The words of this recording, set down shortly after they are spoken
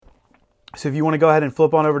So if you want to go ahead and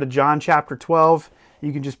flip on over to John chapter 12,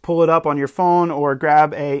 you can just pull it up on your phone or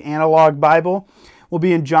grab a analog Bible. We'll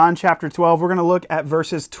be in John chapter 12. We're going to look at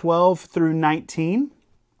verses 12 through 19.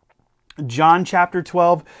 John chapter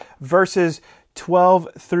 12, verses 12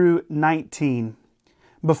 through 19.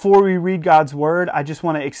 Before we read God's word, I just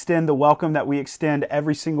want to extend the welcome that we extend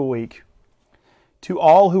every single week. To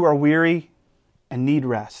all who are weary and need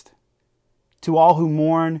rest. To all who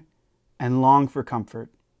mourn and long for comfort.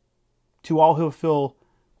 To all who feel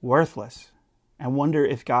worthless and wonder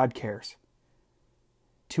if God cares.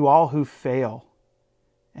 To all who fail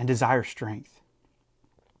and desire strength.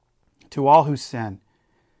 To all who sin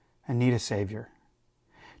and need a Savior.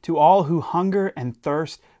 To all who hunger and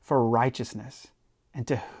thirst for righteousness, and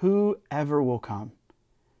to whoever will come.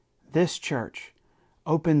 This church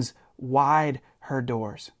opens wide her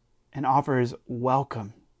doors and offers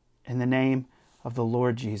welcome in the name of the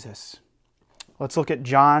Lord Jesus. Let's look at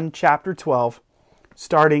John chapter 12,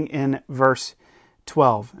 starting in verse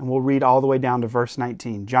 12, and we'll read all the way down to verse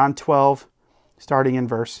 19. John 12, starting in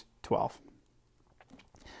verse 12.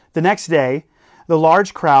 The next day, the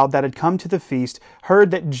large crowd that had come to the feast heard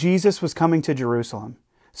that Jesus was coming to Jerusalem.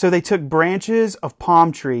 So they took branches of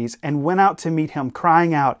palm trees and went out to meet him,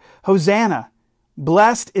 crying out, "Hosanna!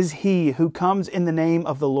 Blessed is he who comes in the name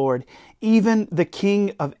of the Lord, even the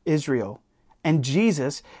King of Israel." And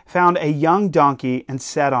Jesus found a young donkey and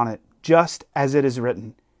sat on it, just as it is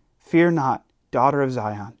written, "Fear not, daughter of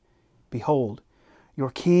Zion. Behold,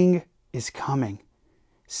 your king is coming,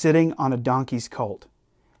 sitting on a donkey's colt."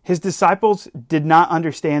 His disciples did not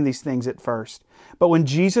understand these things at first, but when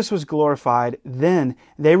Jesus was glorified, then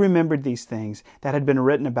they remembered these things that had been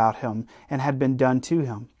written about him and had been done to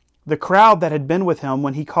him. The crowd that had been with him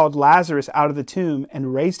when he called Lazarus out of the tomb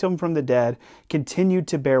and raised him from the dead continued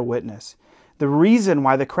to bear witness. The reason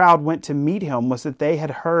why the crowd went to meet him was that they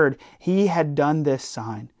had heard he had done this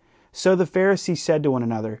sign. So the Pharisees said to one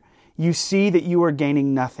another, "You see that you are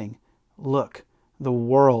gaining nothing. Look, the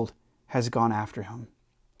world has gone after him."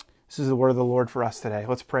 This is the word of the Lord for us today.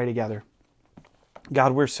 Let's pray together.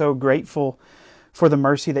 God, we're so grateful for the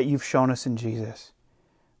mercy that you've shown us in Jesus.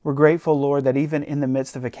 We're grateful, Lord, that even in the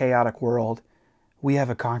midst of a chaotic world, we have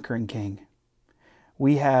a conquering King.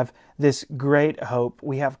 We have this great hope.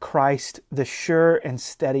 We have Christ, the sure and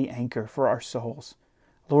steady anchor for our souls.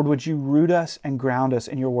 Lord, would you root us and ground us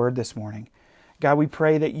in your word this morning? God, we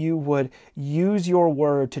pray that you would use your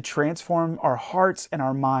word to transform our hearts and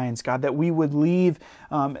our minds, God, that we would leave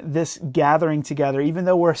this gathering together, even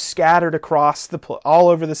though we're scattered across all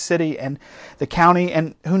over the city and the county,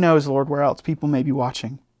 and who knows, Lord, where else people may be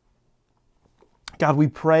watching. God, we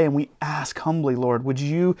pray and we ask humbly, Lord, would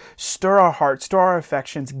you stir our hearts, stir our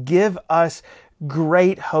affections, give us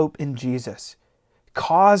great hope in Jesus.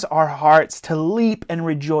 Cause our hearts to leap and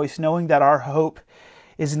rejoice, knowing that our hope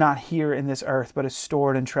is not here in this earth, but is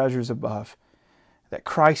stored in treasures above. That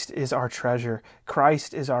Christ is our treasure,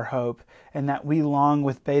 Christ is our hope, and that we long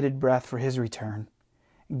with bated breath for his return.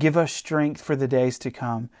 Give us strength for the days to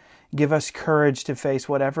come. Give us courage to face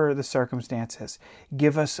whatever the circumstances.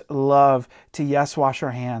 Give us love to, yes, wash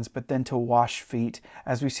our hands, but then to wash feet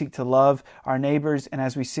as we seek to love our neighbors and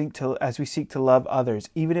as we seek to love others,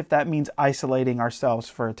 even if that means isolating ourselves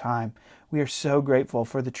for a time. We are so grateful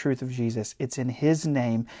for the truth of Jesus. It's in his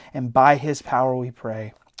name and by his power we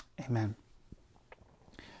pray. Amen.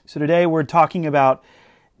 So today we're talking about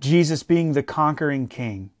Jesus being the conquering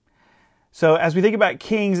King. So as we think about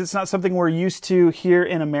kings, it's not something we're used to here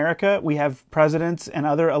in America. We have presidents and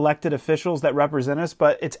other elected officials that represent us,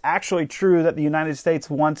 but it's actually true that the United States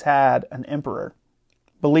once had an emperor.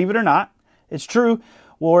 Believe it or not, it's true,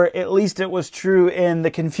 or at least it was true in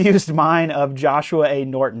the confused mind of Joshua A.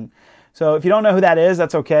 Norton. So if you don't know who that is,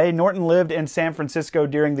 that's okay. Norton lived in San Francisco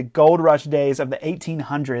during the gold rush days of the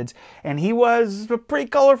 1800s, and he was a pretty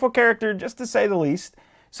colorful character, just to say the least.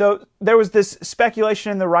 So there was this speculation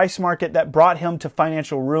in the rice market that brought him to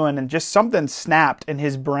financial ruin, and just something snapped in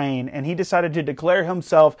his brain, and he decided to declare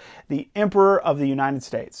himself the Emperor of the United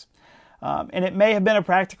States. And it may have been a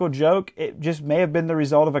practical joke. It just may have been the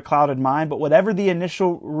result of a clouded mind. But whatever the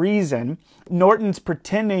initial reason, Norton's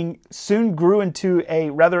pretending soon grew into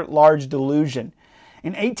a rather large delusion.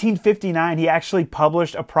 In 1859, he actually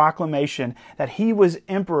published a proclamation that he was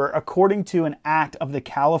emperor according to an act of the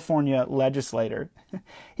California legislature.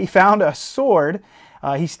 He found a sword,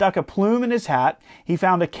 he stuck a plume in his hat, he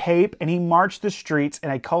found a cape, and he marched the streets in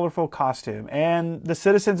a colorful costume. And the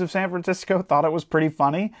citizens of San Francisco thought it was pretty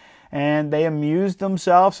funny. and they amused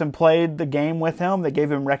themselves and played the game with him. They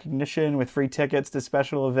gave him recognition with free tickets to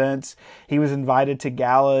special events. He was invited to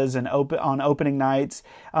galas and on opening nights.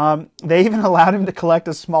 They even allowed him to collect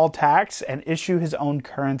a small tax and issue his own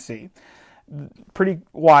currency. Pretty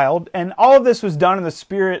wild. And all of this was done in the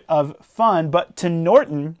spirit of fun, but to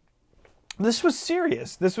Norton, this was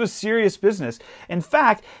serious. This was serious business. In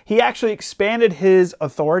fact, he actually expanded his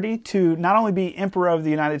authority to not only be Emperor of the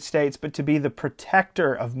United States, but to be the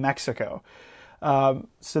protector of Mexico.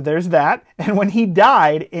 So there's that. And when he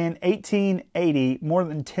died in 1880, more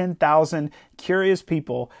than 10,000 curious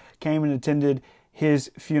people came and attended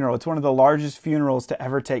his funeral. It's one of the largest funerals to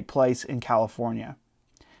ever take place in California.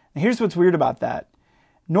 And here's what's weird about that.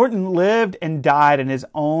 Norton lived and died in his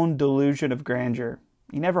own delusion of grandeur.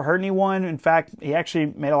 He never hurt anyone. In fact, he actually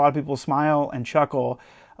made a lot of people smile and chuckle,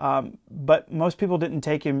 but most people didn't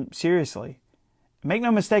take him seriously. Make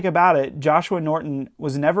no mistake about it, Joshua Norton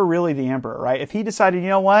was never really the emperor, right? If he decided, you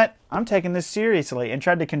know what, I'm taking this seriously, and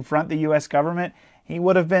tried to confront the U.S. government, he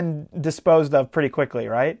would have been disposed of pretty quickly,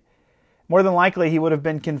 right? More than likely, he would have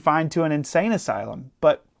been confined to an insane asylum,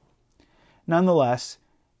 but nonetheless,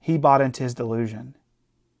 he bought into his delusion.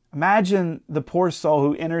 Imagine the poor soul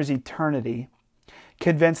who enters eternity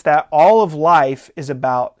convinced that all of life is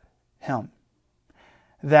about him,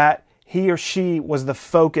 that he or she was the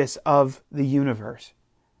focus of the universe.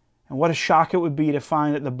 And what a shock it would be to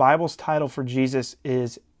find that the Bible's title for Jesus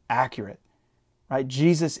is accurate, right?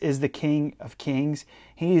 Jesus is the King of Kings.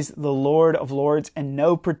 He's the Lord of Lords, and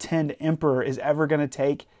no pretend emperor is ever going to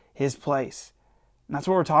take his place. And that's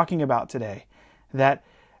what we're talking about today, that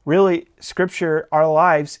really, Scripture, our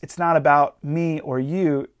lives, it's not about me or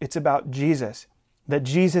you, it's about Jesus. That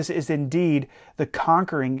Jesus is indeed the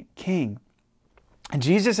conquering King. And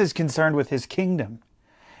Jesus is concerned with his kingdom.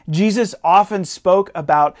 Jesus often spoke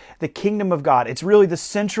about the kingdom of God. It's really the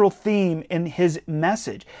central theme in his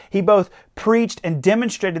message. He both preached and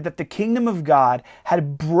demonstrated that the kingdom of God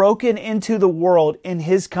had broken into the world in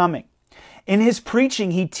his coming. In his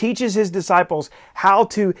preaching, he teaches his disciples how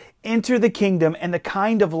to enter the kingdom and the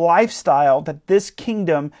kind of lifestyle that this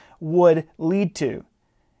kingdom would lead to.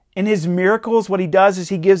 In his miracles, what he does is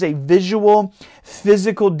he gives a visual,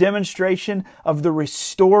 physical demonstration of the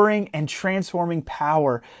restoring and transforming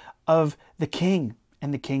power of the King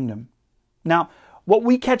and the kingdom. Now, what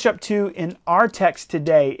we catch up to in our text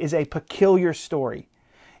today is a peculiar story.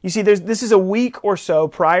 You see, this is a week or so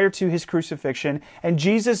prior to his crucifixion, and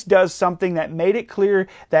Jesus does something that made it clear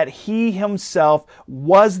that he himself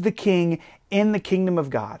was the king in the kingdom of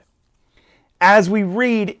God. As we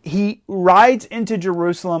read, he rides into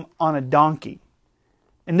Jerusalem on a donkey.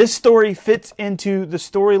 And this story fits into the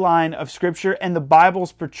storyline of Scripture and the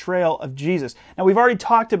Bible's portrayal of Jesus. Now, we've already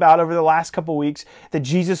talked about over the last couple weeks that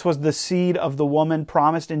Jesus was the seed of the woman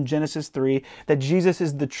promised in Genesis 3, that Jesus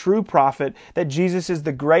is the true prophet, that Jesus is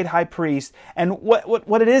the great high priest. And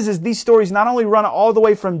what it is these stories not only run all the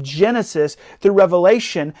way from Genesis through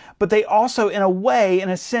Revelation, but they also, in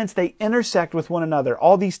a sense, they intersect with one another.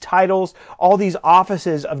 All these titles, all these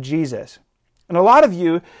offices of Jesus. And a lot of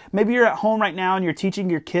you, maybe you're at home right now and you're teaching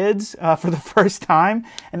your kids for the first time,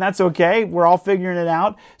 and that's okay. We're all figuring it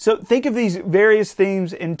out. So think of these various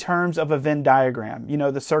themes in terms of a Venn diagram. You know,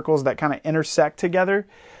 the circles that kind of intersect together.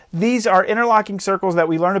 These are interlocking circles that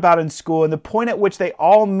we learn about in school, and the point at which they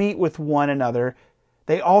all meet with one another,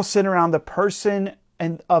 they all center around the person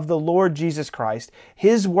of the Lord Jesus Christ,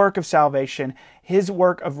 his work of salvation, his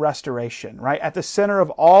work of restoration, right? At the center of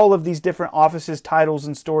all of these different offices, titles,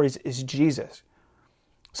 and stories is Jesus.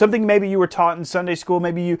 Something maybe you were taught in Sunday school,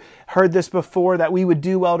 maybe you heard this before, that we would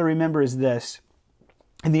do well to remember is this.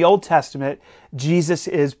 In the Old Testament, Jesus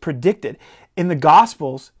is predicted. In the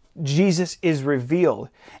Gospels, Jesus is revealed.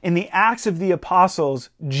 In the Acts of the Apostles,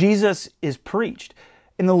 Jesus is preached.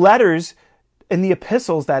 In the letters, in the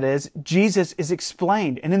epistles, that is, Jesus is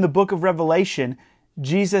explained. And in the book of Revelation,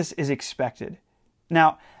 Jesus is expected.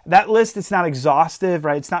 Now, that list, it's not exhaustive,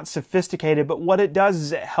 right? It's not sophisticated, but what it does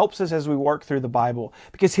is it helps us as we work through the Bible.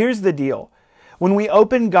 Because here's the deal. When we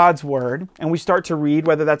open God's Word and we start to read,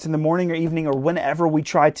 whether that's in the morning or evening or whenever we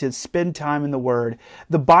try to spend time in the Word,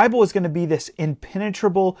 the Bible is going to be this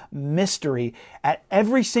impenetrable mystery at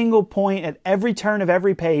every single point, at every turn of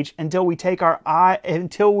every page, until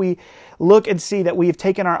we look and see that we have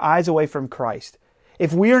taken our eyes away from Christ.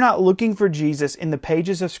 If we are not looking for Jesus in the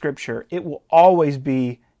pages of Scripture, it will always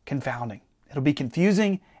be confounding. It'll be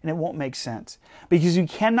confusing and it won't make sense. Because you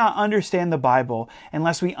cannot understand the Bible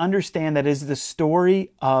unless we understand that it is the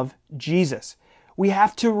story of Jesus. We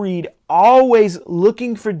have to read always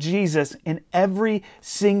looking for Jesus in every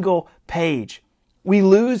single page. We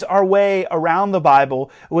lose our way around the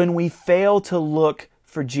Bible when we fail to look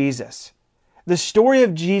for Jesus. The story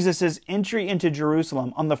of Jesus' entry into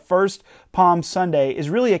Jerusalem on the first Palm Sunday is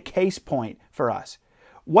really a case point for us.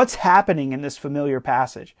 What's happening in this familiar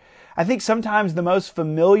passage? I think sometimes the most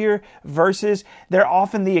familiar verses, they're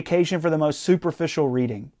often the occasion for the most superficial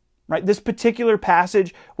reading. Right? This particular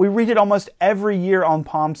passage, we read it almost every year on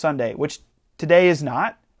Palm Sunday, which today is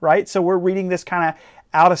not, right? So we're reading this kind of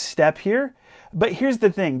out of step here. But here's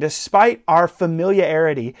the thing, despite our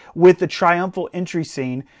familiarity with the triumphal entry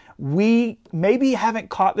scene, we maybe haven't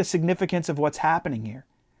caught the significance of what's happening here.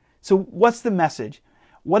 So what's the message?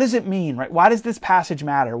 What does it mean, right? Why does this passage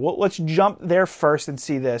matter? Well, let's jump there first and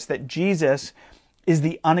see this, that Jesus is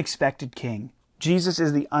the unexpected king. Jesus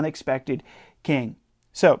is the unexpected king.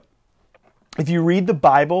 So, if you read the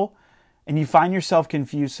Bible and you find yourself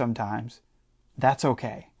confused sometimes, that's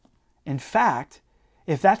okay. In fact,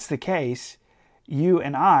 if that's the case, you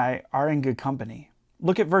and I are in good company.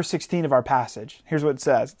 Look at verse 16 of our passage. Here's what it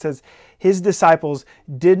says. It says, his disciples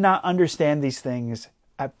did not understand these things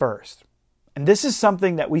at first. And this is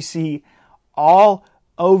something that we see all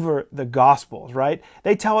over the Gospels, right?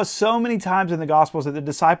 They tell us so many times in the Gospels that the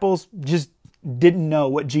disciples just didn't know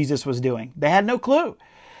what Jesus was doing. They had no clue.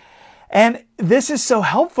 And this is so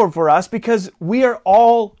helpful for us because we are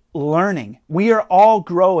all learning. We are all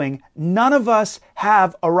growing. None of us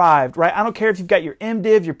have arrived, right? I don't care if you've got your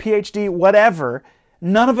MDiv, your PhD, whatever.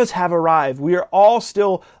 None of us have arrived. We are all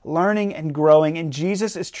still learning and growing, and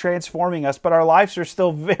Jesus is transforming us, but our lives are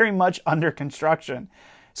still very much under construction.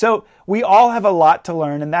 So we all have a lot to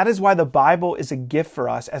learn, and that is why the Bible is a gift for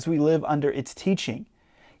us as we live under its teaching.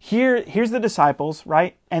 Here's the disciples,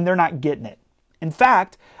 right? And they're not getting it. In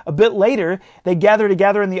fact, a bit later, they gather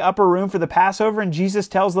together in the upper room for the Passover, and Jesus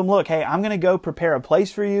tells them, look, hey, I'm going to go prepare a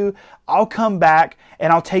place for you. I'll come back,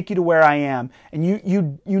 and I'll take you to where I am. And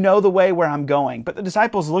you know the way where I'm going. But the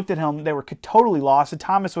disciples looked at him. They were totally lost. And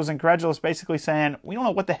Thomas was incredulous, basically saying, we don't know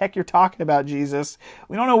what the heck you're talking about, Jesus.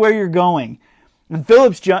 We don't know where you're going. And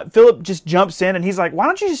Philip just jumps in, and he's like, why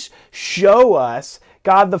don't you just show us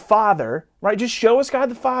God the Father, right? Just show us God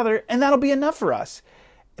the Father, and that'll be enough for us.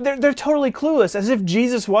 They're totally clueless, as if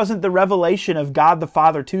Jesus wasn't the revelation of God the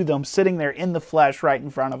Father to them, sitting there in the flesh right in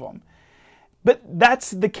front of them. But that's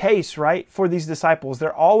the case, right, for these disciples.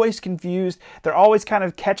 They're always confused. They're always kind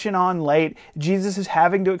of catching on late. Jesus is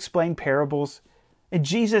having to explain parables. And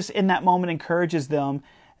Jesus, in that moment, encourages them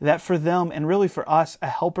that for them, and really for us, a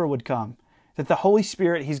helper would come. That the Holy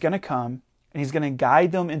Spirit, He's going to come, and He's going to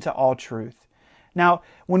guide them into all truth. Now,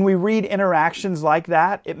 when we read interactions like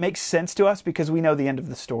that, it makes sense to us because we know the end of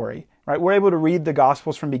the story, right? We're able to read the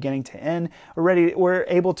Gospels from beginning to end. We're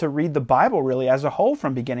able to read the Bible really as a whole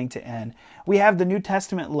from beginning to end. We have the New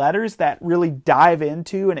Testament letters that really dive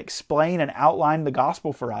into and explain and outline the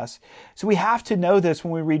Gospel for us. So we have to know this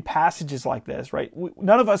when we read passages like this, right?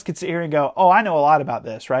 None of us could sit here and go, oh, I know a lot about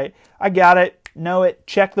this, right? I got it, know it,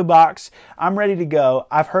 check the box. I'm ready to go.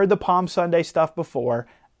 I've heard the Palm Sunday stuff before.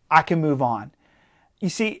 I can move on. You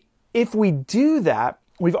see, if we do that,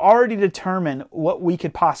 we've already determined what we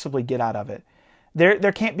could possibly get out of it.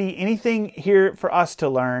 There can't be anything here for us to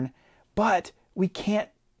learn, but we can't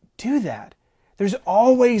do that. There's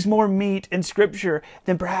always more meat in Scripture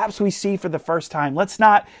than perhaps we see for the first time. Let's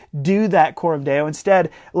not do that, Coram Deo. Instead,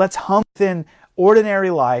 let's hum within ordinary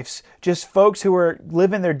lives, just folks who are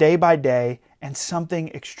living their day by day, and something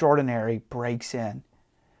extraordinary breaks in.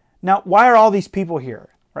 Now, why are all these people here?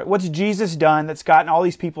 Right? What's Jesus done that's gotten all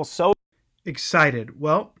these people so excited?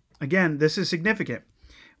 Well, again, this is significant.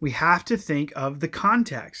 We have to think of the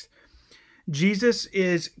context. Jesus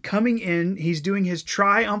is coming in. He's doing his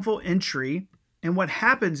triumphal entry. And what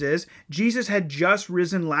happens is Jesus had just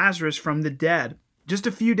risen Lazarus from the dead. Just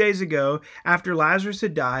a few days ago, after Lazarus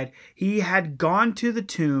had died, he had gone to the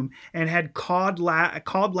tomb and had called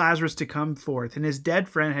Lazarus to come forth, and his dead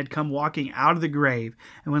friend had come walking out of the grave.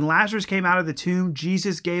 And when Lazarus came out of the tomb,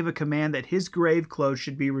 Jesus gave a command that his grave clothes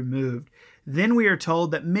should be removed. Then we are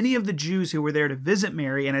told that many of the Jews who were there to visit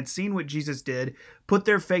Mary and had seen what Jesus did put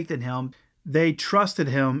their faith in him. They trusted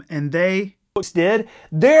him, and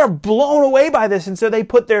they're blown away by this, and so they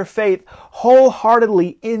put their faith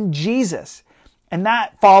wholeheartedly in Jesus. And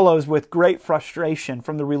that follows with great frustration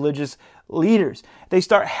from the religious leaders. They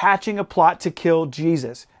start hatching a plot to kill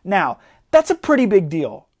Jesus. Now, that's a pretty big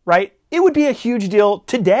deal, right? It would be a huge deal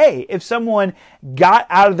today if someone got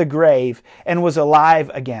out of the grave and was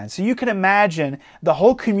alive again. So you can imagine the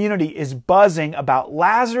whole community is buzzing about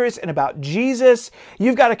Lazarus and about Jesus.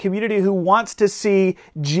 You've got a community who wants to see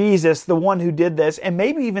Jesus, the one who did this, and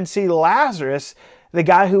maybe even see Lazarus, the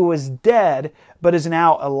guy who was dead but is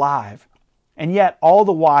now alive. And yet, all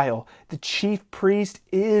the while, the chief priest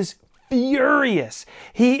is furious.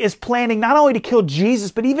 He is planning not only to kill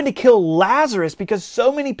Jesus, but even to kill Lazarus, because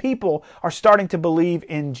so many people are starting to believe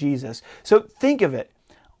in Jesus. So think of it.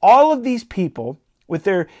 All of these people, with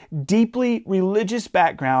their deeply religious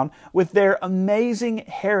background, with their amazing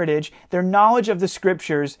heritage, their knowledge of the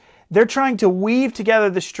scriptures, they're trying to weave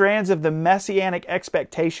together the strands of the messianic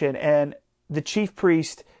expectation, and the chief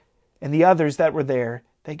priest and the others that were there,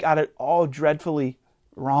 they got it all dreadfully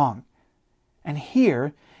wrong. And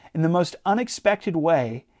here, in the most unexpected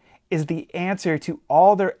way, is the answer to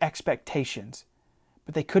all their expectations.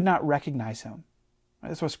 But they could not recognize him.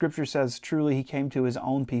 That's what Scripture says. Truly, he came to his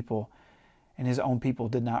own people, and his own people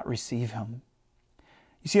did not receive him.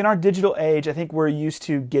 You see, in our digital age, I think we're used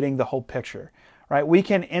to getting the whole picture, right? We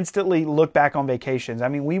can instantly look back on vacations. I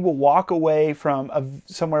mean, we will walk away from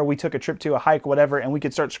somewhere we took a trip to, a hike, whatever, and we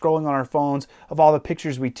could start scrolling on our phones of all the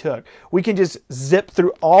pictures we took. We can just zip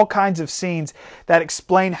through all kinds of scenes that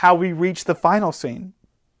explain how we reach the final scene.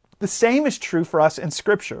 The same is true for us in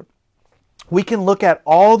Scripture. We can look at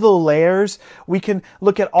all the layers. We can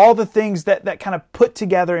look at all the things that kind of put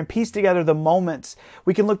together and piece together the moments.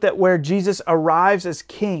 We can look at where Jesus arrives as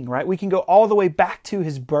king, right? We can go all the way back to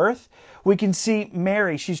his birth. We can see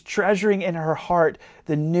Mary. She's treasuring in her heart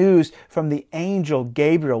the news from the angel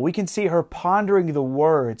Gabriel. We can see her pondering the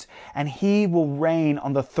words, and he will reign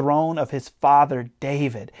on the throne of his father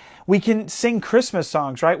David. We can sing Christmas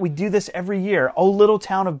songs, right? We do this every year. O little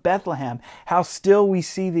town of Bethlehem, how still we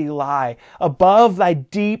see thee lie. Above thy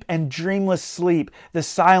deep and dreamless sleep, the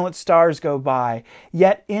silent stars go by.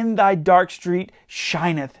 Yet in thy dark street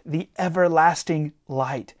shineth the everlasting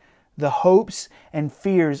light. The hopes and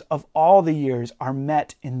fears of all the years are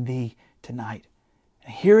met in thee tonight.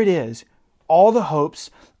 And here it is, all the hopes,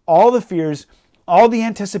 all the fears, all the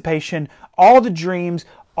anticipation, all the dreams,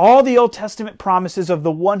 all the Old Testament promises of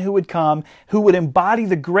the one who would come, who would embody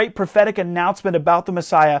the great prophetic announcement about the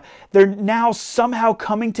Messiah, they're now somehow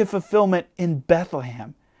coming to fulfillment in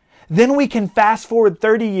Bethlehem. Then we can fast forward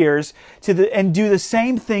 30 years and do the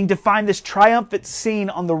same thing to find this triumphant scene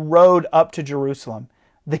on the road up to Jerusalem.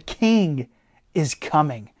 The King is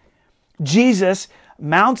coming. Jesus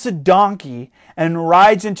mounts a donkey and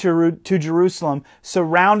rides into Jerusalem,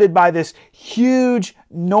 surrounded by this huge,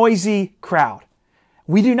 noisy crowd.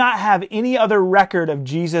 We do not have any other record of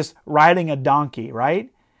Jesus riding a donkey,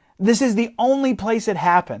 right? This is the only place it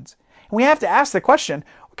happens. And we have to ask the question,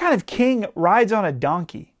 what kind of king rides on a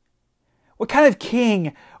donkey? What kind of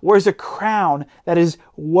king wears a crown that is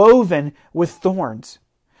woven with thorns?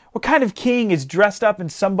 What kind of king is dressed up in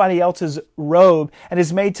somebody else's robe and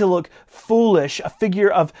is made to look foolish, a figure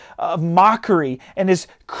of mockery, and is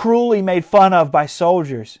cruelly made fun of by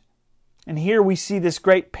soldiers? And here we see this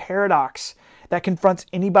great paradox that confronts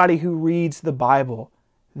anybody who reads the Bible.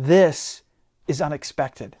 This is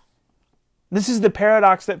unexpected. This is the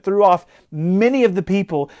paradox that threw off many of the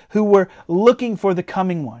people who were looking for the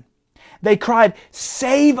coming one. They cried,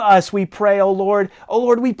 "Save us, we pray, O Lord. O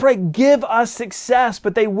Lord, we pray, give us success."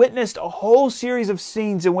 But they witnessed a whole series of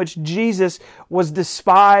scenes in which Jesus was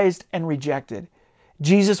despised and rejected.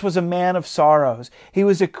 Jesus was a man of sorrows. He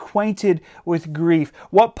was acquainted with grief.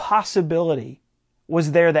 What possibility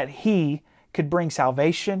was there that he could bring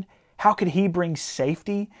salvation? How could he bring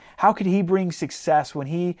safety? How could he bring success when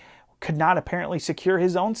he could not apparently secure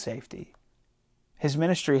his own safety? His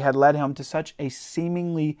ministry had led him to such a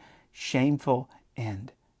seemingly shameful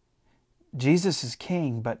end. Jesus is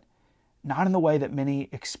king, but not in the way that many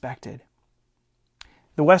expected.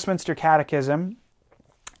 The Westminster Catechism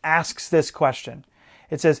asks this question.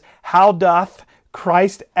 It says, "How doth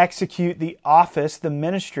Christ execute the office, the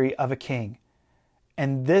ministry of a king?"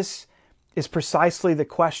 And this is precisely the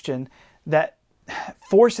question that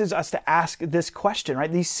forces us to ask this question,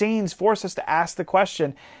 right? These scenes force us to ask the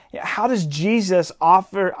question, how does Jesus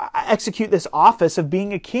execute this office of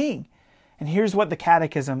being a king? And here's what the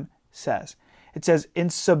Catechism says. It says, "In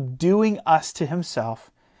subduing us to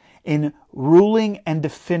himself, in ruling and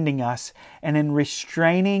defending us, and in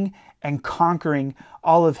restraining and conquering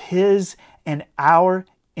all of his and our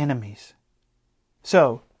enemies."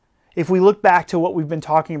 So, if we look back to what we've been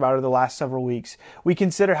talking about over the last several weeks, we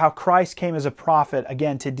consider how Christ came as a prophet,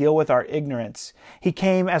 again, to deal with our ignorance. He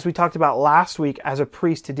came, as we talked about last week, as a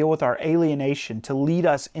priest to deal with our alienation, to lead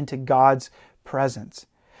us into God's presence.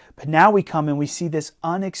 But now we come and we see this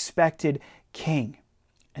unexpected king.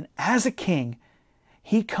 And as a king,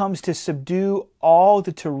 he comes to subdue all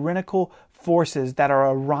the tyrannical forces that are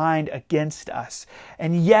arrayed against us.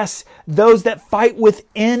 And yes, those that fight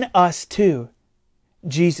within us too.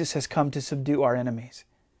 Jesus has come to subdue our enemies.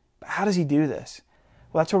 But how does he do this?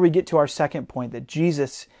 Well, that's where we get to our second point, that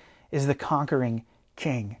Jesus is the conquering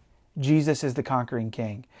King. Jesus is the conquering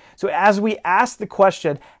King. So as we ask the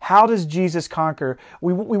question, how does Jesus conquer?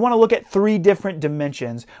 We want to look at three different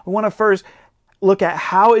dimensions. We want to first look at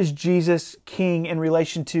how is Jesus King in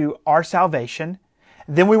relation to our salvation.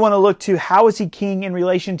 Then we want to look to how is he King in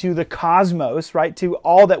relation to the cosmos, right? To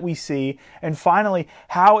all that we see. And finally,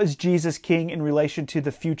 how is Jesus King in relation to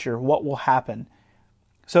the future? What will happen?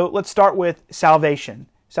 So let's start with salvation.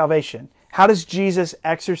 Salvation. How does Jesus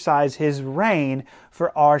exercise his reign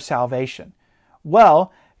for our salvation?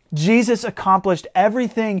 Well, Jesus accomplished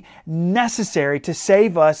everything necessary to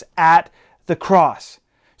save us at the cross.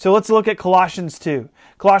 So let's look at Colossians 2.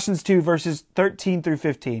 Colossians 2 verses 13 through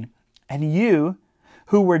 15. And you,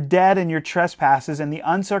 who were dead in your trespasses and the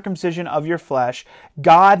uncircumcision of your flesh,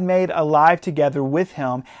 God made alive together with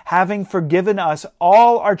him, having forgiven us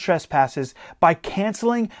all our trespasses by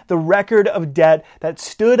canceling the record of debt that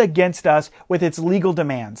stood against us with its legal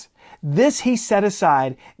demands. This he set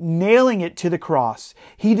aside, nailing it to the cross.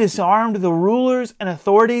 He disarmed the rulers and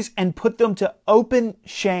authorities and put them to open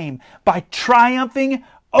shame by triumphing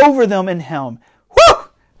over them in him. Whew!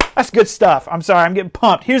 That's good stuff. I'm sorry, I'm getting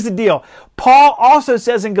pumped. Here's the deal. Paul also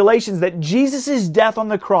says in Galatians that Jesus' death on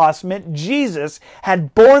the cross meant Jesus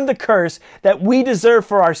had borne the curse that we deserve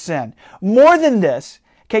for our sin. More than this,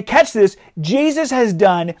 okay, catch this, Jesus has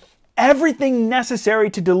done everything necessary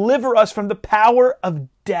to deliver us from the power of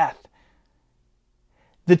death.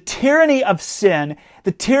 The tyranny of sin,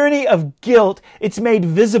 the tyranny of guilt, it's made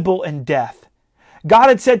visible in death. God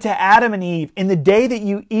had said to Adam and Eve, in the day that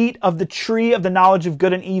you eat of the tree of the knowledge of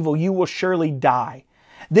good and evil, you will surely die.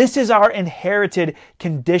 This is our inherited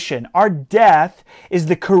condition. Our death is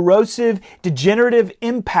the corrosive, degenerative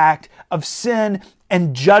impact of sin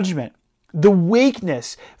and judgment. The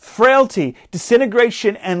weakness, frailty,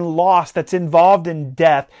 disintegration, and loss that's involved in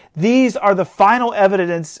death, these are the final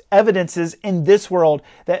evidences in this world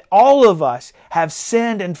that all of us have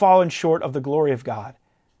sinned and fallen short of the glory of God.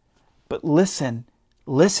 But listen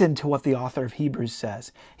to what the author of Hebrews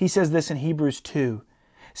says. He says this in Hebrews 2.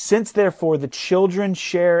 Since therefore the children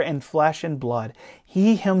share in flesh and blood,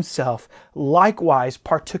 he himself likewise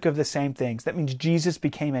partook of the same things. That means Jesus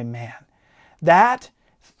became a man. That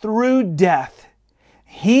through death,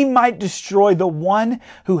 he might destroy the one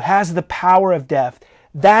who has the power of death,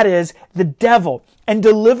 that is, the devil, and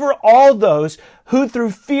deliver all those who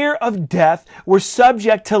through fear of death were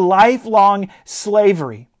subject to lifelong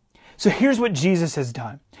slavery. So here's what Jesus has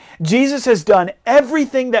done. Jesus has done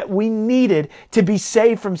everything that we needed to be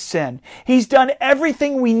saved from sin. He's done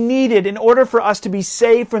everything we needed in order for us to be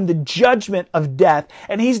saved from the judgment of death.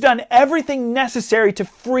 And he's done everything necessary to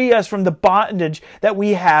free us from the bondage that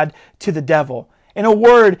we had to the devil. In a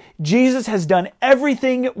word, Jesus has done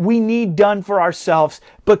everything we need done for ourselves,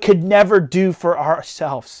 but could never do for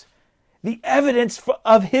ourselves. The evidence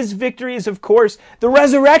of his victory is, of course, the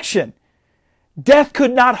resurrection. Death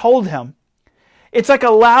could not hold him. It's like a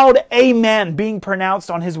loud amen being pronounced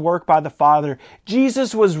on his work by the Father.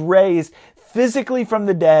 Jesus was raised physically from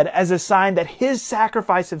the dead as a sign that his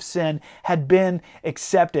sacrifice of sin had been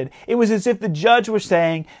accepted. It was as if the judge was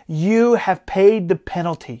saying, you have paid the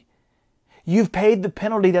penalty. You've paid the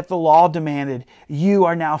penalty that the law demanded. You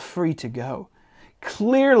are now free to go.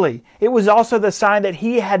 Clearly, it was also the sign that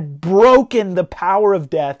he had broken the power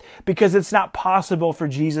of death, because it's not possible for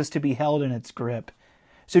Jesus to be held in its grip.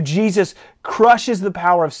 So Jesus crushes the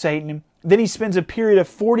power of Satan. Then he spends a period of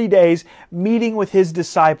 40 days meeting with his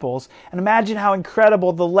disciples. And imagine how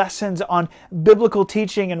incredible the lessons on biblical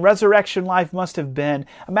teaching and resurrection life must have been.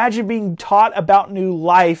 Imagine being taught about new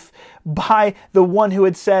life by the one who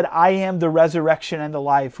had said, I am the resurrection and the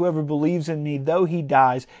life. Whoever believes in me, though he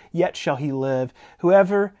dies, yet shall he live.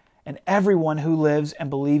 Whoever and everyone who lives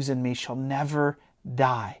and believes in me shall never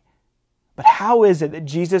die. But how is it that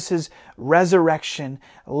Jesus' resurrection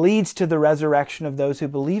leads to the resurrection of those who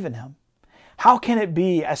believe in him? How can it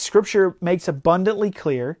be, as Scripture makes abundantly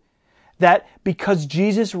clear, that because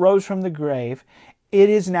Jesus rose from the grave, it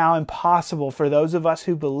is now impossible for those of us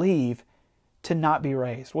who believe to not be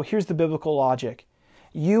raised? Well, here's the biblical logic.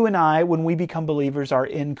 You and I, when we become believers, are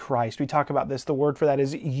in Christ. We talk about this. The word for that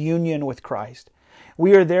is union with Christ.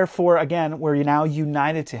 We are therefore, again, we're now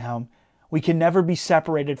united to him. We can never be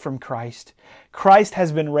separated from Christ. Christ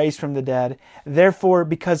has been raised from the dead. Therefore,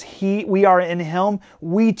 because we are in him,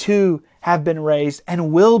 we too have been raised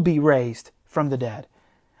and will be raised from the dead.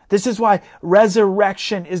 This is why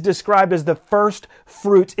resurrection is described as the first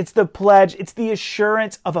fruits. It's the pledge. It's the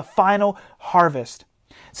assurance of a final harvest.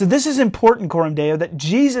 So this is important, Coram Deo, that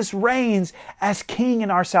Jesus reigns as King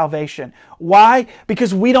in our salvation. Why?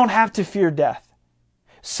 Because we don't have to fear death.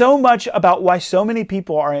 So much about why so many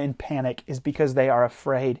people are in panic is because they are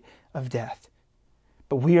afraid of death.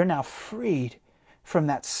 But we are now freed from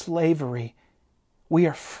that slavery. We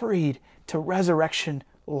are freed to resurrection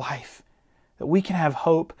life. That we can have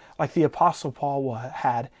hope like the Apostle Paul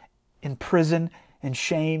had in prison, in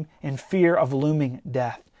shame, in fear of looming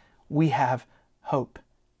death. We have hope.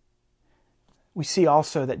 We see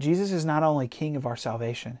also that Jesus is not only King of our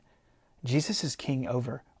salvation, Jesus is King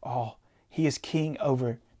over all. He is King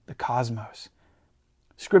over the cosmos.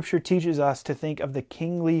 Scripture teaches us to think of the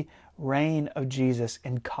kingly reign of Jesus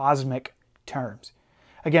in cosmic terms.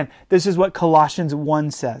 Again, this is what Colossians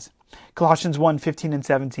 1 says. Colossians 1, 15 and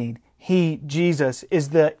 17. He, Jesus, is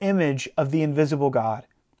the image of the invisible God,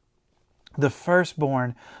 the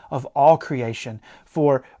firstborn of all creation.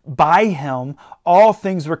 For by him all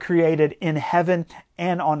things were created in heaven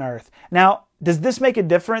and on earth. Now, does this make a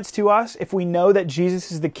difference to us if we know that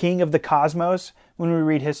Jesus is the King of the cosmos when we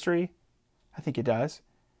read history? I think it does.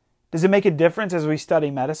 Does it make a difference as we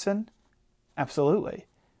study medicine? Absolutely.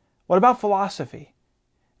 What about philosophy?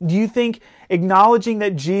 Do you think acknowledging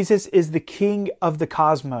that Jesus is the King of the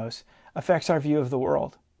cosmos affects our view of the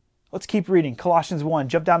world? Let's keep reading. Colossians 1,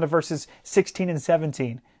 jump down to verses 16 and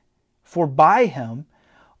 17. For by him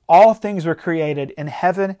all things were created in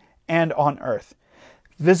heaven and on earth,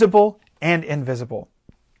 visible and invisible.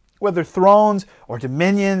 Whether thrones or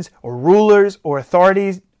dominions or rulers or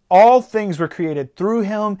authorities, all things were created through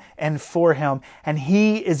him and for him. And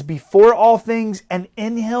he is before all things, and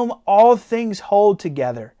in him all things hold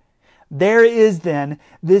together. There is then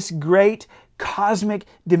this great cosmic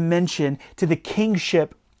dimension to the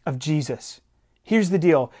kingship of Jesus. Here's the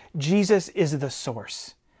deal. Jesus is the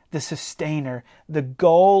source, the sustainer, the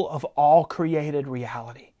goal of all created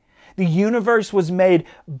reality. The universe was made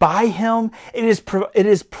by him. It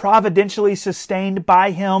is providentially sustained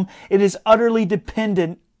by him. It is utterly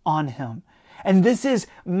dependent on him. And this is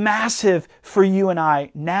massive for you and I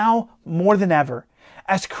now more than ever.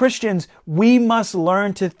 As Christians, we must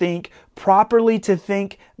learn to think properly, to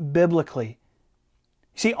think biblically.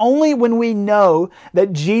 See, only when we know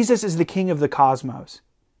that Jesus is the King of the cosmos,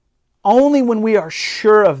 only when we are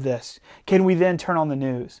sure of this, can we then turn on the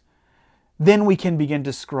news. Then we can begin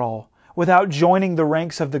to scroll without joining the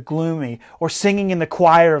ranks of the gloomy or singing in the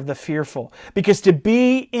choir of the fearful. Because to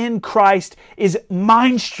be in Christ is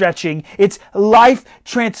mind-stretching. It's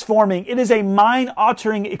life-transforming. It is a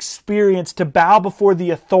mind-altering experience to bow before the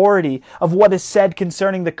authority of what is said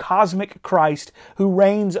concerning the cosmic Christ who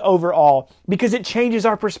reigns over all. Because it changes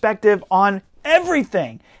our perspective on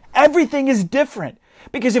everything. Everything is different.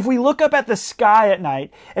 Because if we look up at the sky at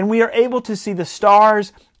night and we are able to see the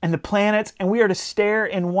stars and the planets, and we are to stare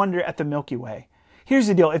in wonder at the Milky Way. Here's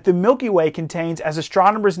the deal. If the Milky Way contains, as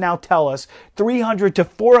astronomers now tell us, 300 to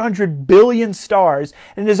 400 billion stars,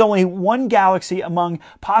 and is only one galaxy among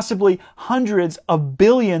possibly hundreds of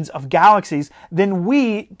billions of galaxies, then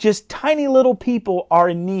we, just tiny little people, are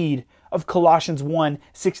in need of Colossians 1,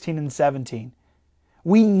 16 and 17.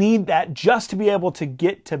 We need that just to be able to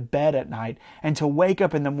get to bed at night and to wake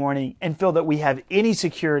up in the morning and feel that we have any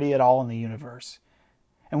security at all in the universe.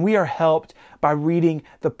 And we are helped by reading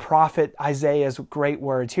the prophet Isaiah's great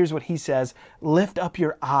words. Here's what he says: lift up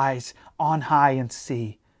your eyes on high and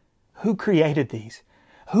see. Who created these?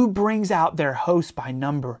 Who brings out their hosts by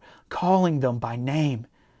number, calling them by name?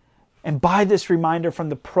 And by this reminder from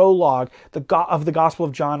the prologue of the Gospel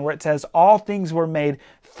of John, where it says, all things were made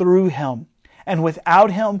through him, and without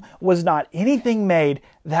him was not anything made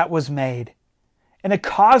that was made. In a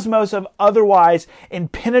cosmos of otherwise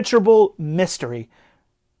impenetrable mystery,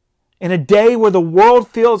 in a day where the world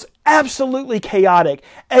feels absolutely chaotic,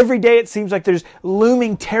 every day it seems like there's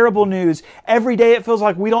looming terrible news, every day it feels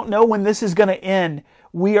like we don't know when this is going to end,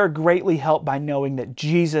 we are greatly helped by knowing that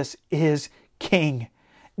Jesus is King.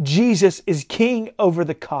 Jesus is King over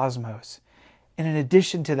the cosmos. And in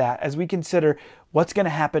addition to that, as we consider what's going to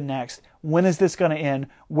happen next, when is this going to end,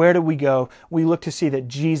 where do we go, we look to see that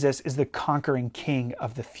Jesus is the conquering King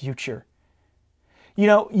of the future. You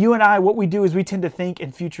know, you and I, what we do is we tend to think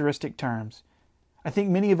in futuristic terms. I think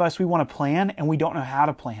many of us, we want to plan and we don't know how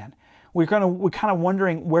to plan. We're kind of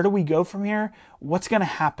wondering, where do we go from here? What's going to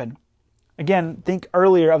happen? Again, think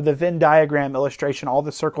earlier of the Venn diagram illustration, all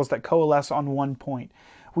the circles that coalesce on one point.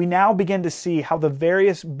 We now begin to see how the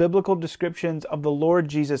various biblical descriptions of the Lord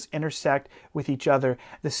Jesus intersect with each other.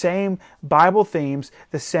 The same Bible themes,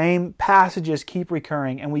 the same passages keep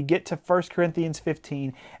recurring, and we get to 1 Corinthians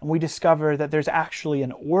 15, and we discover that there's actually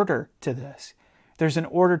an order to this. There's an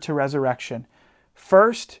order to resurrection.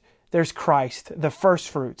 First, there's Christ, the first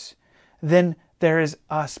fruits. Then there is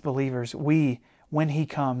us believers. We when he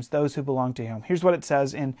comes, those who belong to him. Here's what it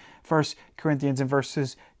says in 1 Corinthians in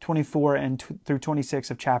verses 24 and through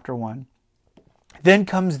 26 of chapter 1. Then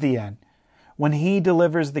comes the end, when he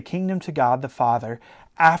delivers the kingdom to God the Father,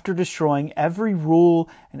 after destroying every rule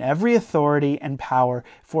and every authority and power,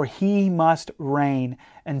 for he must reign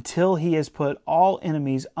until he has put all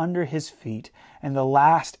enemies under his feet, and the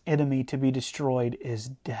last enemy to be destroyed is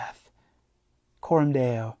death. Coram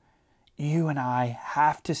Deo, you and I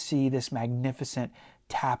have to see this magnificent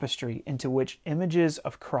tapestry into which images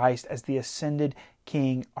of Christ as the ascended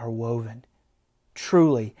King are woven.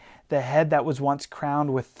 Truly, the head that was once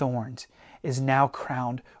crowned with thorns is now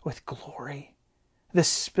crowned with glory. The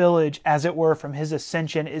spillage, as it were, from his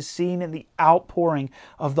ascension is seen in the outpouring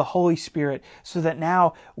of the Holy Spirit, so that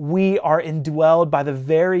now we are indwelled by the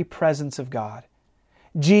very presence of God.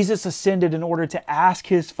 Jesus ascended in order to ask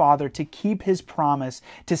his Father to keep his promise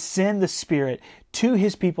to send the Spirit to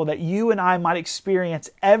his people, that you and I might experience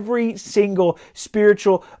every single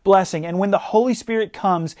spiritual blessing. And when the Holy Spirit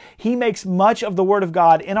comes, he makes much of the Word of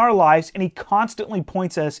God in our lives, and he constantly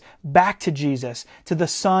points us back to Jesus, to the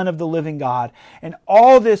Son of the living God. And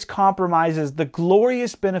all this compromises the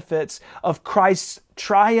glorious benefits of Christ's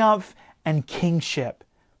triumph and kingship.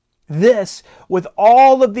 This, with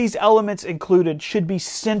all of these elements included, should be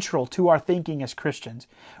central to our thinking as Christians.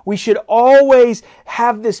 We should always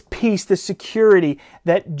have this peace, this security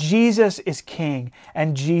that Jesus is King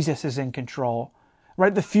and Jesus is in control.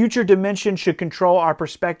 Right? The future dimension should control our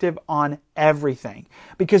perspective on everything,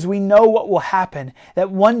 because we know what will happen, that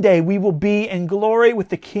one day we will be in glory with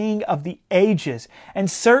the King of the ages. And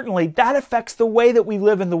certainly that affects the way that we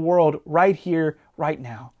live in the world right here, right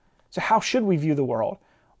now. So how should we view the world?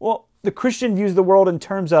 Well, the Christian views the world in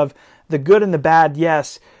terms of the good and the bad,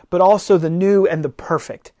 yes, but also the new and the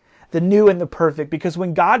perfect. The new and the perfect, because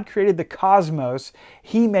when God created the cosmos,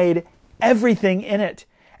 he made everything in it,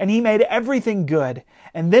 and he made everything good.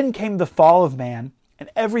 And then came the fall of man, and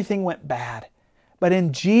everything went bad. But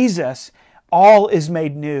in Jesus, all is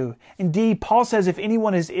made new. Indeed, Paul says if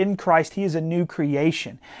anyone is in Christ, he is a new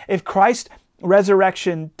creation. If Christ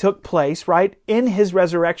resurrection took place, right? In his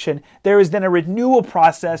resurrection, there is then a renewal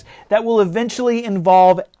process that will eventually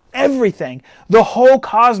involve everything, the whole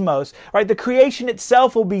cosmos, right? The creation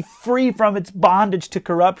itself will be free from its bondage to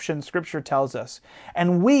corruption, Scripture tells us.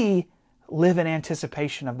 And we live in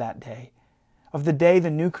anticipation of that day, of the day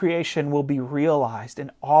the new creation will be realized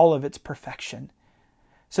in all of its perfection.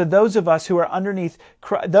 So those of us who are underneath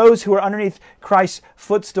Christ's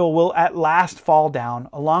footstool will at last fall down,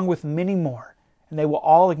 along with many more, and they will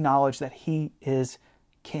all acknowledge that he is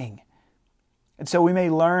King. And so we may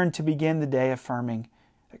learn to begin the day affirming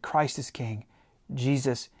that Christ is King,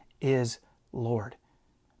 Jesus is Lord.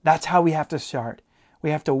 That's how we have to start.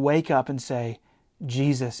 We have to wake up and say,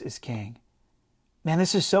 Jesus is King. Man,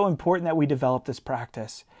 this is so important that we develop this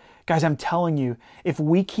practice. Guys, I'm telling you, if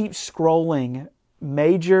we keep scrolling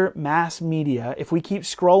major mass media, if we keep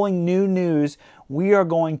scrolling new news, we are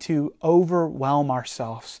going to overwhelm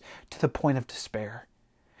ourselves to the point of despair.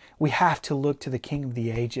 We have to look to the King of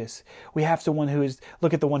the ages. We have to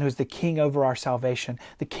look at the one who is the King over our salvation,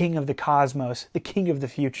 the King of the cosmos, the King of the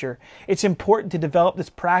future. It's important to develop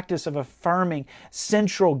this practice of affirming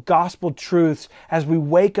central gospel truths as we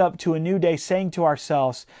wake up to a new day, saying to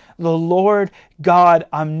ourselves, the Lord God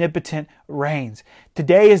omnipotent reigns.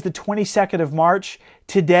 Today is the 22nd of March.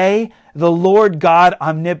 Today, the Lord God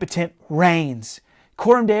omnipotent reigns.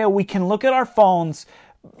 Coram Deo, we can look at our phones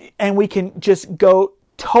and we can just go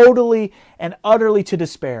totally and utterly to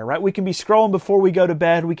despair, right? We can be scrolling before we go to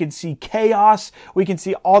bed. We can see chaos. We can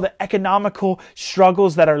see all the economical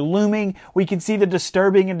struggles that are looming. We can see the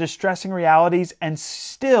disturbing and distressing realities. And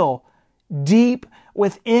still, deep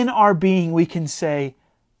within our being, we can say,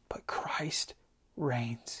 but Christ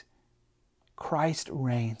reigns. Christ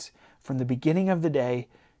reigns from the beginning of the day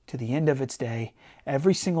to the end of its day.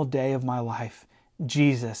 Every single day of my life,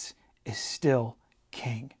 Jesus is still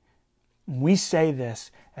King. We say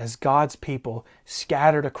this as God's people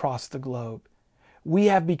scattered across the globe. We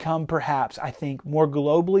have become perhaps, I think, more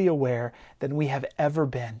globally aware than we have ever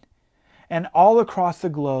been. And all across the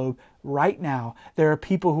globe, right now, there are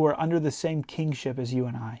people who are under the same kingship as you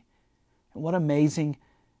and I. And what amazing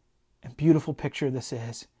and beautiful picture this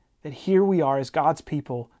is, that here we are as God's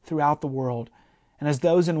people throughout the world. And as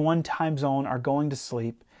those in one time zone are going to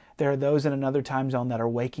sleep, there are those in another time zone that are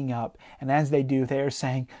waking up. And as they do, they are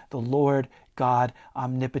saying, the Lord God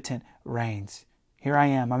omnipotent reigns. Here I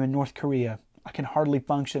am. I'm in North Korea. I can hardly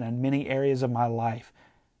function in many areas of my life.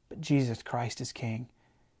 But Jesus Christ is King.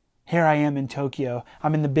 Here I am in Tokyo.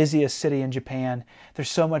 I'm in the busiest city in Japan. There's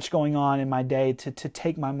so much going on in my day to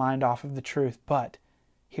take my mind off of the truth. But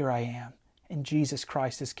here I am, and Jesus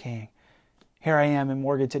Christ is King. Here I am in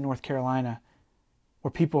Morganton, North Carolina,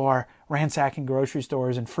 where people are ransacking grocery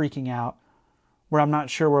stores and freaking out, where I'm not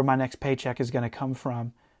sure where my next paycheck is going to come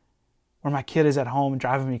from, where my kid is at home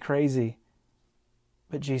driving me crazy.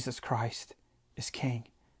 But Jesus Christ is King.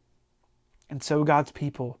 And so God's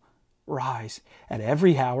people rise at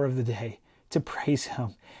every hour of the day to praise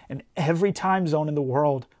Him in every time zone in the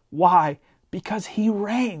world. Why? Because He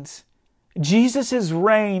reigns. Jesus'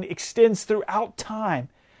 reign extends throughout time.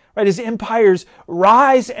 Right? As empires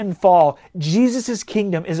rise and fall, Jesus'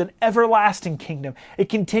 kingdom is an everlasting kingdom. It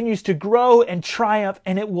continues to grow and triumph,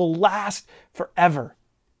 and it will last forever.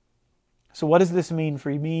 So what does this mean for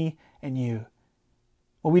me and you?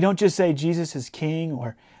 Well, we don't just say Jesus is King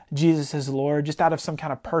or Jesus is Lord just out of some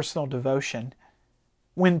kind of personal devotion.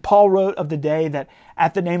 When Paul wrote of the day that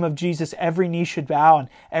at the name of Jesus every knee should bow and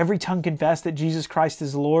every tongue confess that Jesus Christ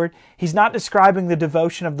is Lord, he's not describing the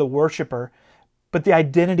devotion of the worshiper, but the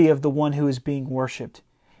identity of the one who is being worshipped.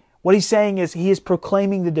 What he's saying is he is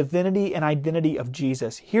proclaiming the divinity and identity of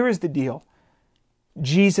Jesus. Here is the deal.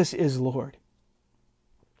 Jesus is Lord.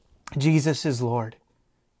 Jesus is Lord.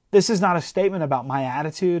 This is not a statement about my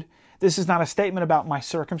attitude. This is not a statement about my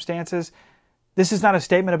circumstances. This is not a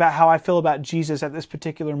statement about how I feel about Jesus at this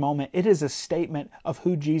particular moment. It is a statement of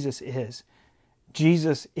who Jesus is.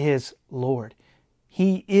 Jesus is Lord.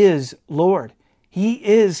 He is Lord. He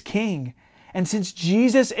is King. And since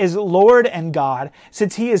Jesus is Lord and God,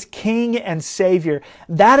 since He is King and Savior,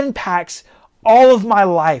 that impacts all of my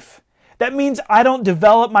life. That means I don't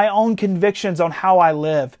develop my own convictions on how I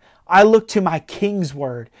live. I look to my King's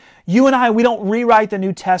Word. You and I, we don't rewrite the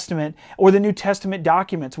New Testament or the New Testament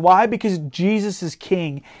documents. Why? Because Jesus is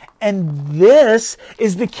King, and this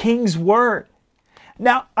is the King's Word.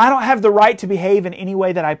 Now, I don't have the right to behave in any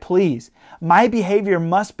way that I please. My behavior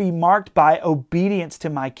must be marked by obedience to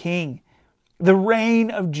my King. The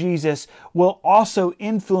reign of Jesus will also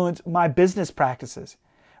influence my business practices,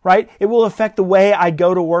 right? It will affect the way I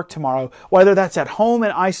go to work tomorrow, whether that's at home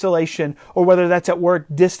in isolation or whether that's at work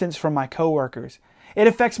distance from my coworkers. It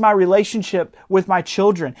affects my relationship with my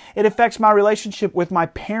children. It affects my relationship with my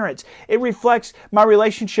parents. It reflects my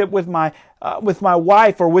relationship with my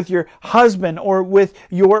wife or with your husband or with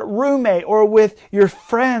your roommate or with your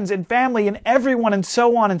friends and family and everyone and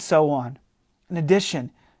so on and so on. In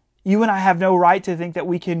addition, you and I have no right to think that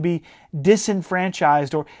we can be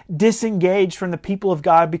disenfranchised or disengaged from the people of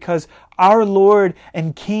God because our Lord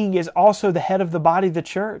and King is also the head of the body, the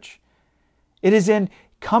church. It is in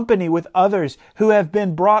company with others who have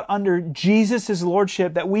been brought under Jesus'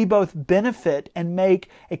 lordship that we both benefit and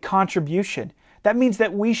make a contribution. That means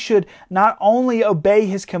that we should not only obey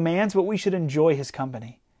His commands, but we should enjoy His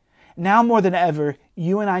company. Now more than ever,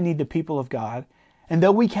 you and I need the people of God. And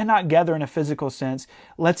though we cannot gather in a physical sense,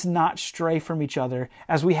 let's not stray from each other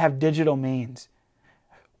as we have digital means.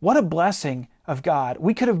 What a blessing of God.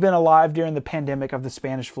 We could have been alive during the pandemic of the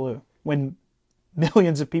Spanish flu when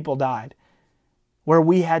millions of people died, where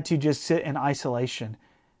we had to just sit in isolation,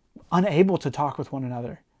 unable to talk with one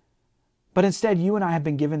another. But instead, you and I have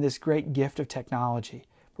been given this great gift of technology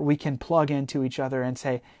where we can plug into each other and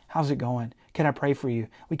say, how's it going? Can I pray for you?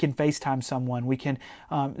 We can FaceTime someone. We can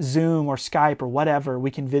Zoom or Skype or whatever.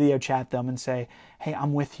 We can video chat them and say, hey,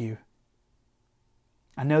 I'm with you.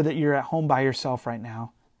 I know that you're at home by yourself right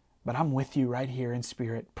now, but I'm with you right here in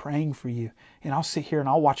spirit, praying for you. And I'll sit here and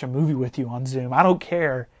I'll watch a movie with you on Zoom. I don't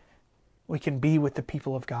care. We can be with the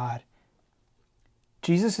people of God.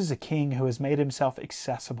 Jesus is a King who has made Himself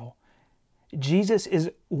accessible. Jesus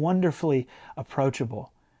is wonderfully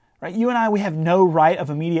approachable. Right? You and I, we have no right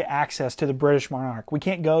of immediate access to the British monarch. We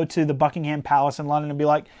can't go to the Buckingham Palace in London and be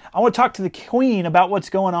like, I want to talk to the Queen about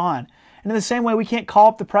what's going on. And in the same way, we can't call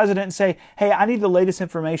up the president and say, hey, I need the latest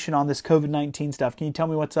information on this COVID-19 stuff. Can you tell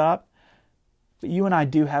me what's up? But you and I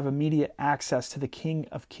do have immediate access to the King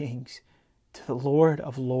of Kings, to the Lord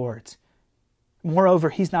of Lords.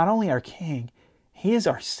 Moreover, He's not only our King, He is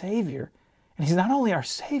our Savior. And He's not only our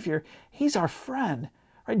Savior, He's our friend.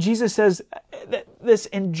 Right? Jesus says this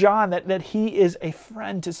in John, that He is a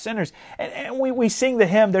friend to sinners. And we sing the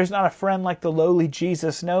hymn, there's not a friend like the lowly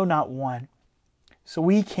Jesus, no, not one. So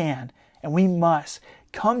we can and we must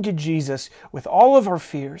come to Jesus with all of our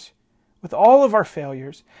fears, with all of our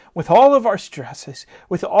failures, with all of our stresses,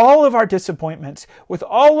 with all of our disappointments, with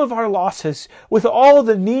all of our losses, with all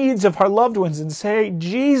the needs of our loved ones and say,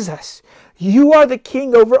 Jesus, You are the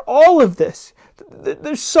King over all of this.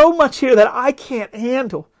 There's so much here that I can't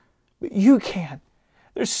handle, but You can.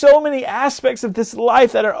 There's so many aspects of this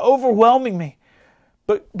life that are overwhelming me.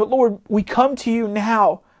 But Lord, we come to you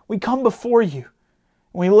now. We come before you.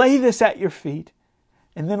 We lay this at your feet.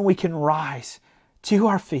 And then we can rise to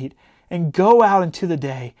our feet and go out into the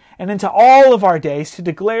day and into all of our days to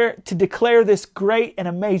declare this great and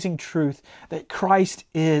amazing truth that Christ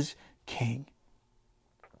is King.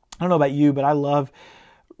 I don't know about you, but I love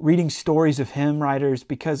reading stories of hymn writers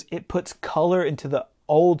because it puts color into the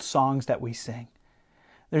old songs that we sing.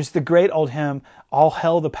 There's the great old hymn, All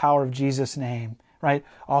Hail the Power of Jesus' Name, right?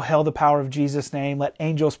 All hail the power of Jesus' name, let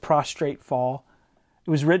angels prostrate fall. It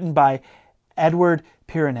was written by Edward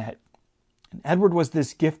Pyranet. And Edward was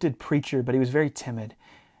this gifted preacher, but he was very timid.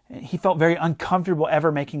 He felt very uncomfortable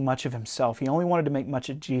ever making much of himself. He only wanted to make much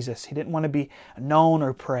of Jesus. He didn't want to be known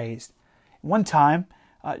or praised. One time,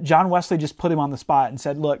 John Wesley just put him on the spot and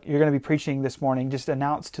said, look, you're going to be preaching this morning. Just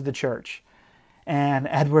announce to the church. And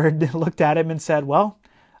Edward looked at him and said, well,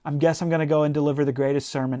 I guess I'm going to go and deliver the greatest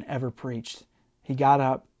sermon ever preached. He got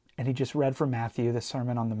up and he just read from Matthew, the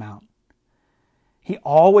Sermon on the Mount. He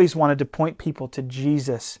always wanted to point people to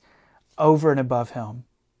Jesus over and above him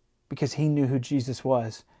because he knew who Jesus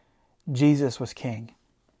was. Jesus was King.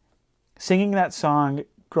 Singing that song,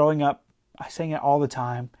 growing up, I sang it all the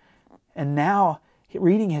time. And now,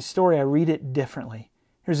 reading his story, I read it differently.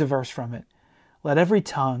 Here's a verse from it. Let every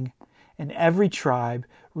tongue and every tribe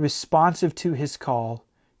responsive to his call,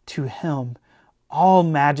 to him all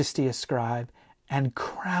majesty ascribe and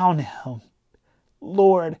crown him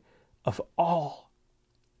Lord of all.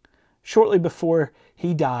 Shortly before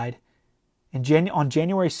he died, on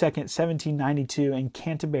January 2nd, 1792, in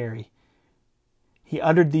Canterbury, he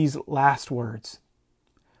uttered these last words.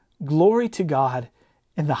 Glory to God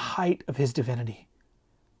in the height of his divinity.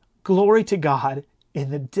 Glory to God in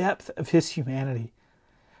the depth of his humanity.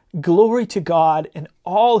 Glory to God in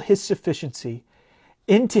all his sufficiency.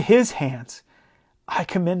 Into his hands I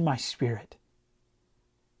commend my spirit.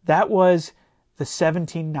 That was the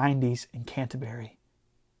 1790s in Canterbury.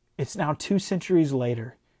 It's now 2 centuries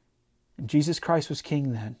later, and Jesus Christ was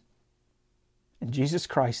King then, and Jesus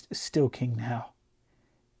Christ is still King now.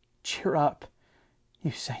 Cheer up,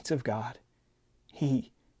 you saints of God.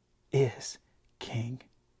 He is King.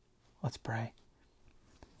 Let's pray.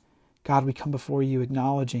 God, we come before you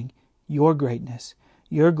acknowledging your greatness,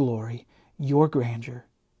 your glory, your grandeur.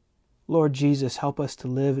 Lord Jesus, help us to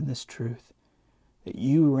live in this truth, that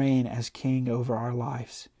you reign as King over our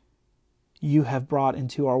lives. You have brought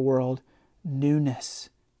into our world newness.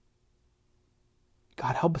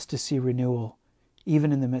 God, help us to see renewal,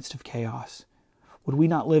 even in the midst of chaos. Would we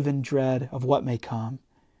not live in dread of what may come,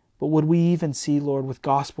 but would we even see, Lord, with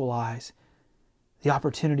gospel eyes, the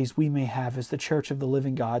opportunities we may have as the church of the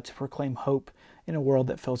living God to proclaim hope in a world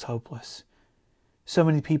that feels hopeless. So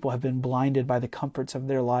many people have been blinded by the comforts of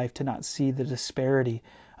their life to not see the disparity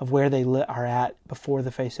of where they are at before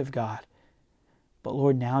the face of God. But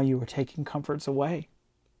Lord, now you are taking comforts away.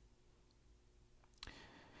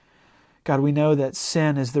 God, we know that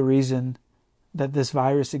sin is the reason that this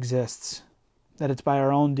virus exists, that it's by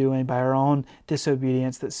our own doing, by our own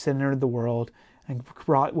disobedience that sin entered the world and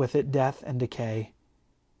brought with it death and decay.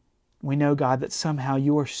 We know, God, that somehow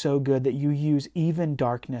you are so good that you use even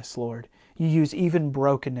darkness, Lord. You use even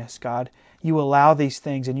brokenness, God. You allow these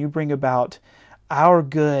things and you bring about our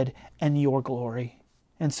good and your glory.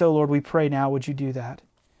 And so, Lord, we pray now, would you do that?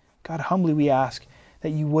 God, humbly we ask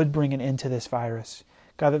that you would bring an end to this virus.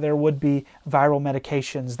 God, that there would be viral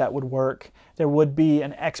medications that would work. There would be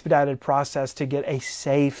an expedited process to get a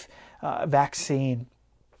safe vaccine,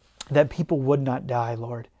 that people would not die,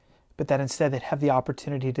 Lord, but that instead they'd have the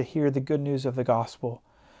opportunity to hear the good news of the gospel.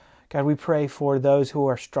 God, we pray for those who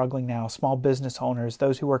are struggling now, small business owners,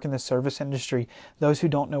 those who work in the service industry, those who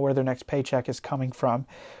don't know where their next paycheck is coming from.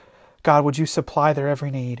 God, would you supply their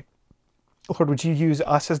every need? Lord, would you use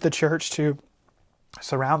us as the church to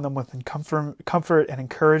surround them with comfort and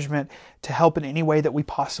encouragement, to help in any way that we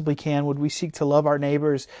possibly can? Would we seek to love our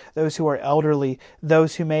neighbors, those who are elderly,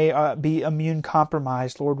 those who may be immune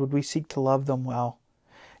compromised? Lord, would we seek to love them well?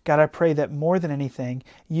 God, I pray that more than anything,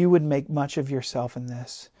 you would make much of yourself in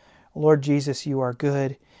this. Lord Jesus, you are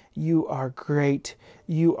good, you are great,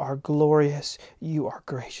 you are glorious, you are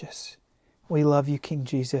gracious. We love you, King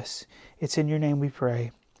Jesus. It's in your name we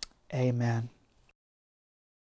pray. Amen.